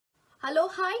Hello,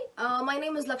 hi. My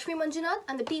name is Lakshmi Manjunath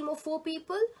and the team of 4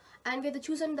 people, and we are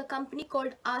chosen the company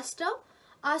called Asda.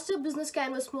 Asda Business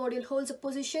Canvas module holds a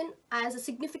position as a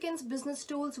significant business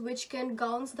tools which can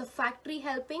gauge the factory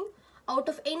helping out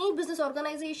of any business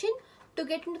organization to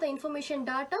get into the information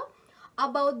data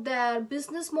about their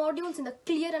business modules in a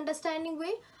clear understanding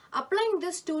way. Applying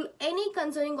this tool, any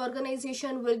concerning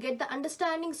organization will get the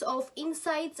understandings of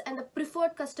insights and the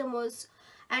preferred customers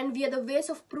and via the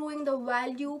ways of proving the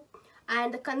value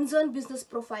and the concerned business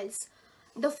profiles.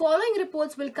 The following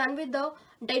reports will convey the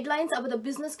deadlines about the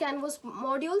business canvas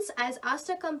modules as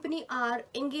Asda company are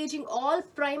engaging all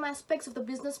prime aspects of the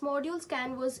business modules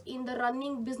canvas in the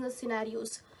running business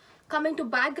scenarios. Coming to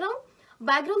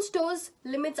background stores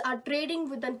limits are trading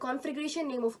with the configuration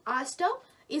name of Asda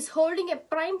is holding a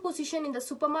prime position in the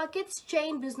supermarkets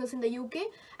chain business in the UK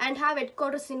and have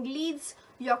headquarters in Leeds,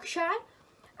 Yorkshire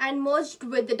and merged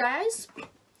with the Dias.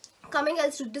 Coming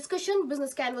else to discussion,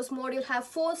 business canvas module have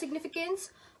 4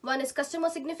 significance. One is customer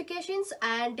significations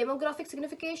and demographic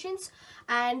significations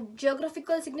and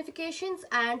geographical significations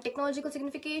and technological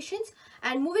significations.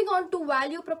 And moving on to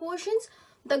value proportions,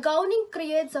 the governing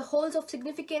creates a whole of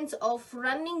significance of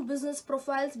running business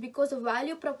profiles because the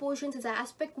value proportions is an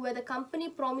aspect where the company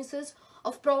promises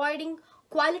of providing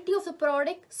quality of the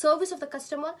product, service of the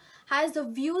customer has the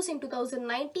views in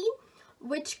 2019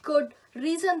 which could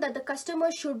reason that the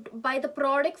customer should buy the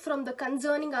product from the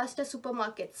concerning Asda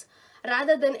supermarkets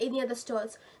rather than any other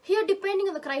stalls. Here, depending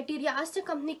on the criteria, Asda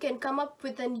company can come up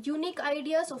with an unique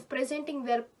ideas of presenting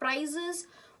their prices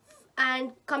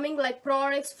and coming like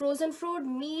products, frozen fruit,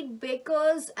 meat,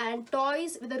 bakers and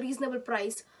toys with a reasonable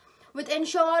price with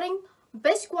ensuring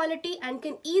best quality and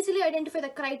can easily identify the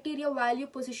criteria value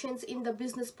positions in the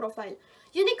business profile.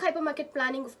 Unique hypermarket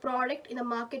planning of product in the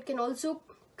market can also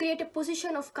create a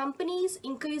position of companies,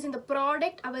 increasing the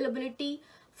product availability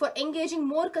for engaging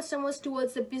more customers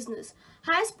towards the business.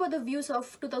 As per the views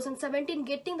of 2017,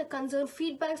 getting the concerned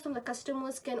feedbacks from the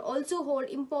customers can also hold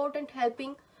important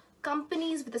helping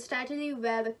companies with a strategy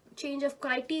where the change of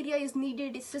criteria is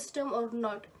needed is system or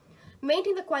not.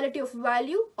 Maintain the quality of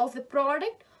value of the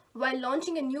product while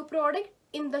launching a new product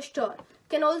in the store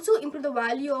can also improve the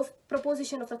value of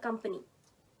proposition of the company.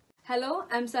 Hello,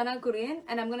 I'm Sana Kurian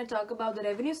and I'm going to talk about the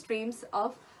revenue streams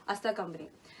of Asda company.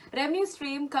 Revenue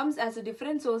stream comes as a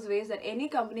different source ways that any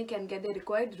company can get the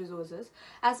required resources.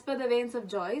 As per the veins of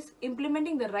Joyce,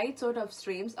 implementing the right sort of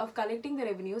streams of collecting the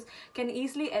revenues can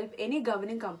easily help any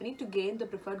governing company to gain the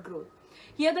preferred growth.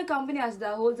 Here the company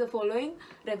Asda holds the following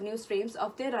revenue streams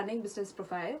of their running business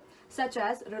profile, such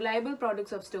as reliable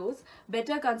products of stores,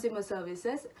 better consumer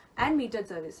services and metered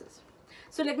services.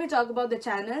 So let me talk about the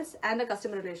channels and the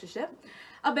customer relationship.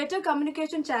 A better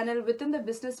communication channel within the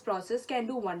business process can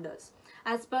do wonders.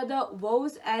 As per the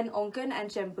Wows and Onken and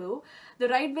Chempu, the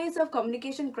right ways of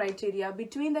communication criteria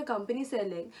between the company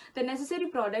selling the necessary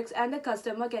products and the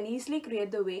customer can easily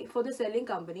create the way for the selling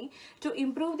company to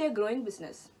improve their growing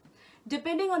business.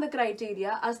 Depending on the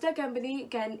criteria, Asda company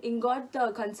can ingot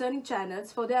the concerning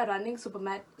channels for their running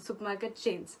supermarket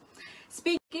chains.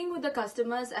 Speaking with the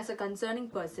customers as a concerning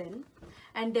person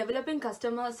and developing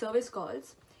customer service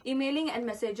calls, emailing and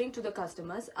messaging to the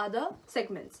customers are the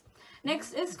segments.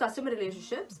 Next is customer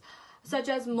relationships, such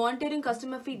as monitoring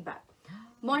customer feedback.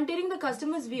 Monitoring the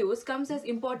customer's views comes as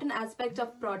important aspect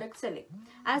of product selling.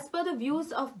 As per the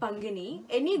views of Pangini,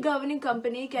 any governing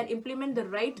company can implement the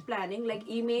right planning like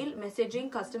email,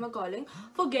 messaging, customer calling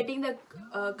for getting the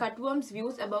cutworm's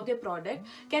views about their product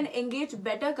can engage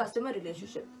better customer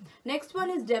relationship. Next one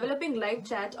is developing live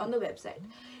chat on the website.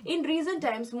 In recent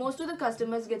times, most of the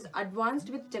customers gets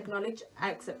advanced with technology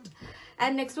accept.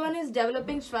 And next one is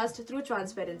developing trust through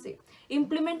transparency.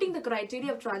 Implementing the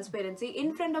criteria of transparency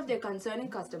in front of their concerning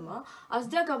customer,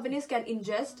 Asda companies can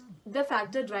ingest the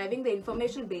factor driving the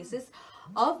information basis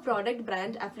of product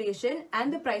brand affiliation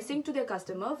and the pricing to their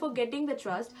customer for getting the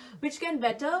trust, which can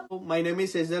better. My name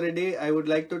is Asda Reddy. I would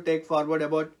like to take forward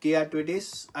about key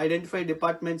activities. Identify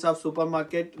departments of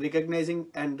supermarket, recognizing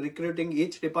and recruiting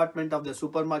each department of the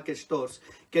supermarket stores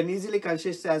can easily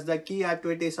consist as the key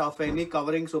activities of any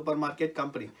covering supermarket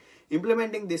company.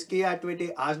 Implementing this key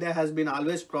activity, Asda has been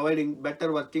always providing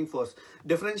better working force,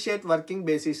 differentiate working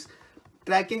basis,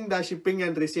 tracking the shipping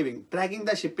and receiving. Tracking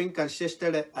the shipping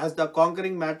consisted as the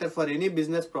conquering matter for any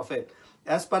business profile.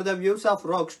 As per the views of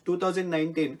ROX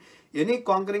 2019, any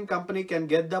conquering company can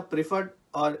get the preferred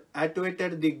or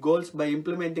activated the goals by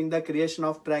implementing the creation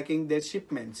of tracking their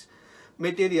shipments.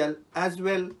 Material as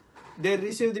well, they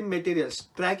receive the materials.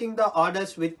 Tracking the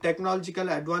orders with technological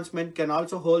advancement can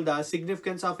also hold the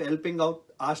significance of helping out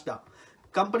Asda.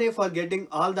 company for getting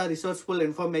all the resourceful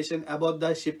information about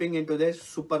the shipping into their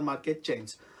supermarket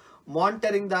chains.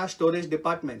 Monitoring the storage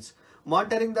departments.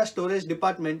 Monitoring the storage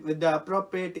department with the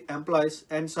appropriate employees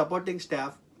and supporting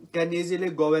staff can easily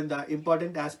govern the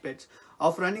important aspects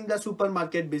of running the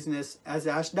supermarket business, as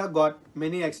Asda got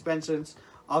many expansions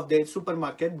of their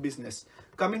supermarket business.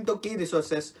 Coming to key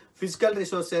resources, physical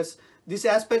resources. These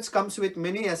aspects comes with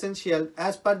many essential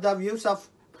as per the views of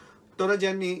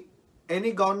Torojani.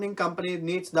 Any governing company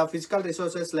needs the physical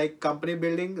resources like company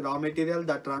building, raw material.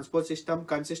 The transport system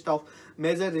consists of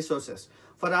major resources.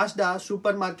 For us, the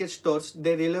supermarket stores,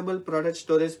 their reliable product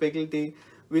storage facility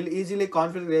will easily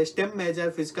configure STEM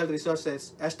major physical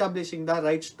resources. Establishing the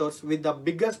right stores with the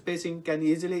bigger spacing can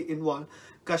easily involve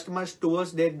customers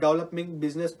towards their developing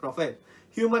business profile.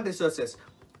 Human resources.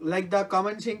 Like the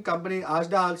commencing company,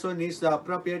 Asda also needs the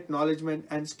appropriate knowledge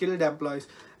and skilled employees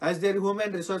as their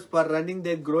human resource for running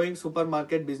their growing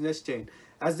supermarket business chain.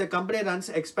 As the company runs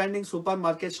expanding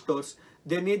supermarket stores,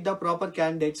 they need the proper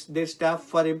candidates, their staff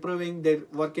for improving their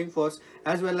working force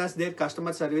as well as their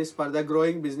customer service for the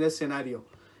growing business scenario.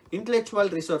 Intellectual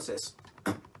resources.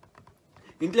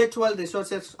 Intellectual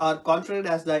resources are considered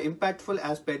as the impactful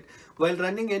aspect while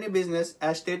running any business.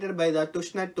 As stated by the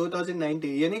Tushnet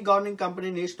 2090, any governing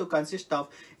company needs to consist of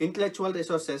intellectual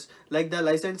resources like the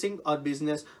licensing or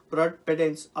business, product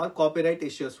patents or copyright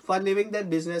issues for living their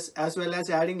business as well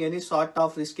as adding any sort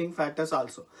of risking factors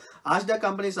also. As the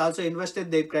companies also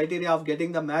invested their criteria of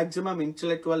getting the maximum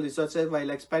intellectual resources while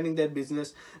expanding their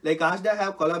business, like Asda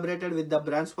have collaborated with the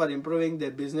brands for improving their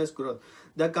business growth.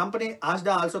 The company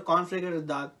Asda also configured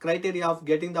the criteria of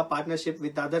getting the partnership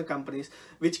with other companies,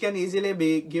 which can easily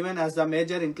be given as the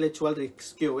major intellectual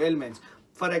rescue elements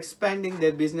for expanding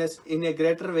their business in a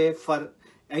greater way for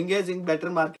engaging better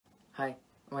market. Hi,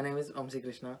 my name is Omsi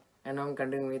Krishna and I'm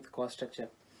continuing with cost structure.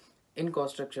 In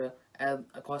cost structure,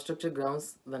 a cost structure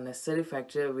grounds the necessary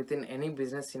factor within any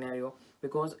business scenario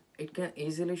because it can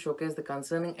easily showcase the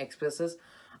concerning expenses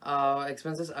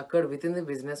occurred within the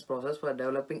business process for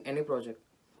developing any project.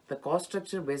 The cost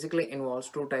structure basically involves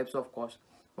two types of cost.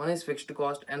 One is fixed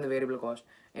cost and the variable cost.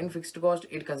 In fixed cost,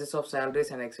 it consists of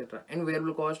salaries and etc. In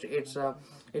variable cost,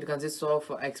 it consists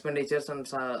of expenditures and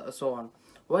so on.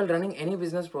 While running any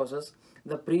business process,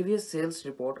 the previous sales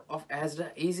report of Asda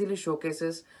easily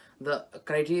showcases the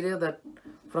criteria that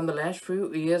from the last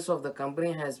few years of the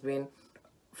company has been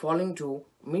falling to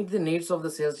meet the needs of the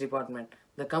sales department.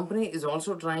 The company is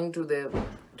also trying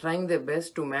their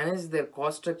best to manage their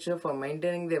cost structure for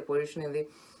maintaining their position in the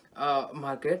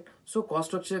market. So cost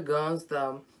structure governs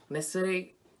the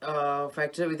necessary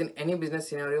factor within any business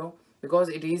scenario because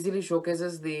it easily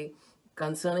showcases the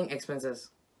concerning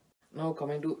expenses. Now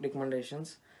coming to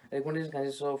recommendations. Recommendations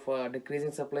consist of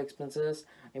decreasing supply expenses,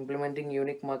 implementing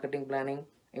unique marketing planning,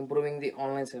 improving the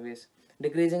online service.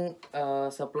 Decreasing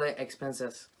supply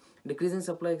expenses. Decreasing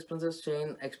supply expenses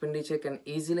chain expenditure can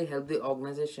easily help the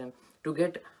organization to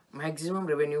get maximum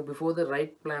revenue before the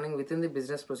right planning within the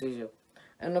business procedure.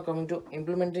 And now coming to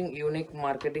implementing unique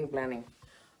marketing planning.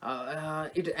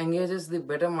 It engages the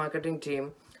better marketing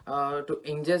team to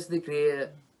ingest the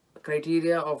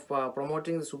criteria of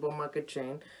promoting the supermarket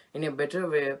chain in a better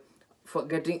way for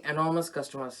getting enormous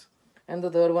customers. And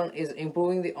the third one is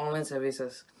improving the online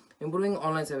services. Improving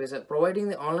online services, providing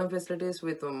the online facilities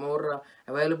with more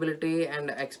availability and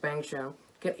expansion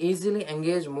can easily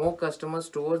engage more customers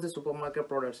towards the supermarket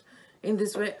products. In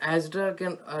this way, Asda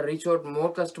can reach out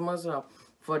more customers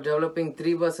for developing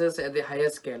 3 buses at the higher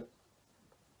scale.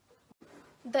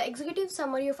 The executive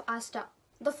summary of Asta.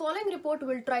 The following report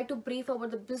will try to brief about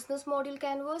the business module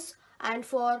canvas and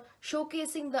for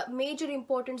showcasing the major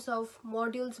importance of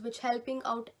modules which helping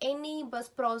out any bus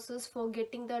process for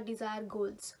getting the desired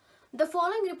goals. The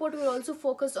following report will also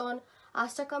focus on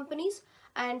Asta companies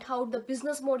and how the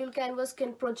business module canvas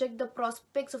can project the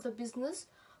prospects of the business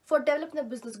for developing the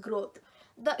business growth.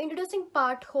 The introducing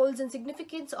part holds in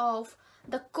significance of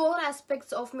the core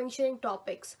aspects of mentioning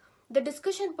topics. The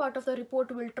discussion part of the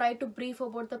report will try to brief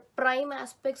about the prime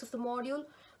aspects of the module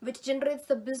which generates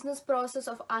the business process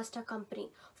of Asta company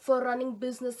for running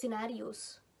business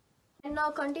scenarios. And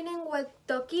now continuing with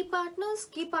the key partners,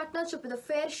 key partnership with the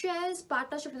Fair Shares,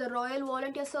 partnership with the Royal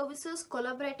Volunteer Services,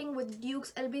 collaborating with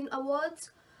Duke's Elgin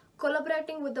Awards,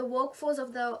 collaborating with the workforce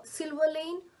of the Silver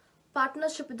Lane,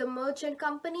 partnership with the Merchant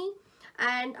Company,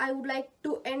 and I would like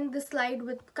to end this slide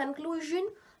with conclusion.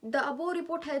 The above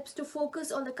report helps to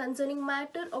focus on the concerning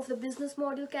matter of the business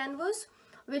model canvas,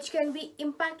 which can be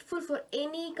impactful for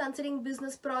any concerning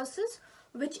business process,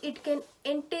 which it can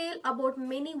entail about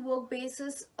many work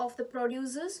bases of the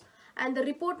producers and the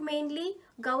report mainly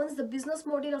governs the business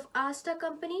model of Asda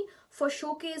company for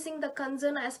showcasing the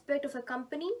concern aspect of the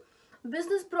company,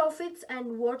 business profits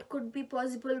and what could be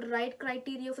possible right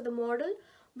criteria for the model,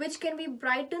 which can be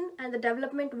brightened and the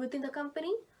development within the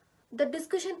company. The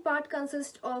discussion part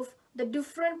consists of the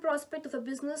different prospect of a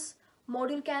business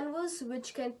model canvas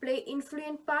which can play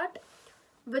influent part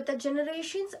with the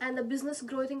generations and the business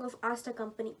growing of Asda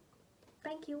company.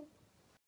 Thank you.